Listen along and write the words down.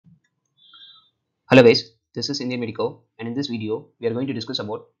Hello guys, this is Indian Medico, and in this video we are going to discuss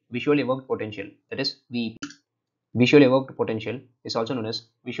about Visual Evoked Potential, that is VEP. Visual Evoked Potential is also known as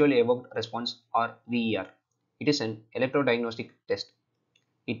Visual Evoked Response or VER. It is an electrodiagnostic test.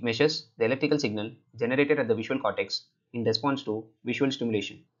 It measures the electrical signal generated at the visual cortex in response to visual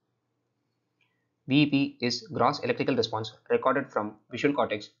stimulation. VEP is gross electrical response recorded from visual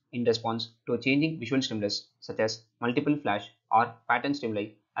cortex in response to a changing visual stimulus such as multiple flash or pattern stimuli,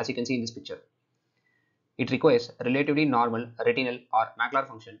 as you can see in this picture. It requires relatively normal retinal or macular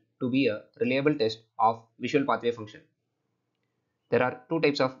function to be a reliable test of visual pathway function. There are two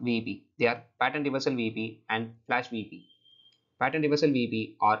types of VEP. They are pattern reversal VEP and flash VEP. Pattern reversal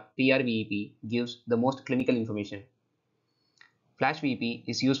VEP or PRVEP gives the most clinical information. Flash VEP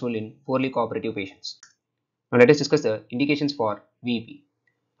is useful in poorly cooperative patients. Now let us discuss the indications for VEP.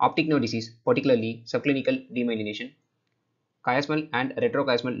 Optic nerve disease, particularly subclinical demyelination, chiasmal and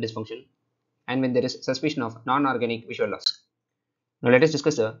retrochiasmal dysfunction, and when there is suspicion of non-organic visual loss. Now let us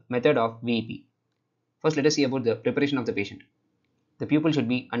discuss the method of VEP. First, let us see about the preparation of the patient. The pupil should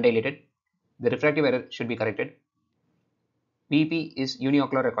be undilated. The refractive error should be corrected. VEP is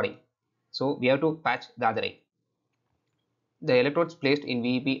uniocular recording, so we have to patch the other eye. The electrodes placed in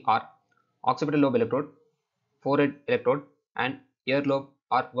VEP are occipital lobe electrode, forehead electrode, and earlobe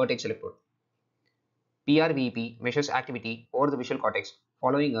or vertex electrode. PRVEP measures activity over the visual cortex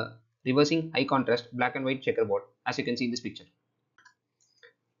following a reversing high contrast black and white checkerboard, as you can see in this picture.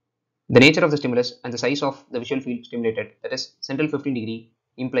 The nature of the stimulus and the size of the visual field stimulated, that is central 15-degree,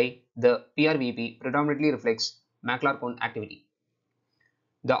 imply the PRVP predominantly reflects macular cone activity.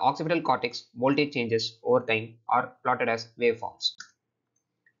 The occipital cortex voltage changes over time are plotted as waveforms.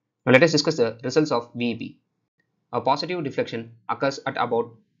 Now let us discuss the results of VEP. A positive deflection occurs at about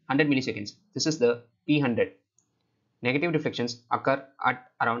 100 milliseconds. This is the P100. Negative deflections occur at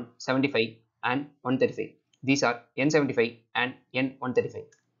around 75 and 135. These are N75 and N135.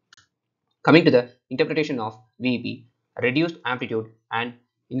 Coming to the interpretation of VEP, reduced amplitude and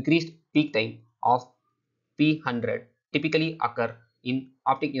increased peak time of P100 typically occur in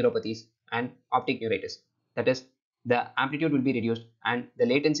optic neuropathies and optic neuritis. That is, the amplitude will be reduced and the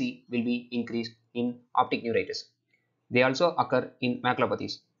latency will be increased in optic neuritis. They also occur in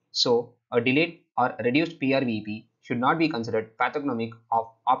maculopathies. So, a delayed or reduced PRVEP should not be considered pathognomic of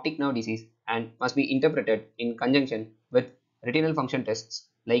optic nerve disease and must be interpreted in conjunction with retinal function tests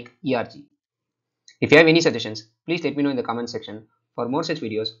like ERG. If you have any suggestions, please let me know in the comment section. For more such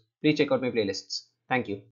videos, please check out my playlists. Thank you.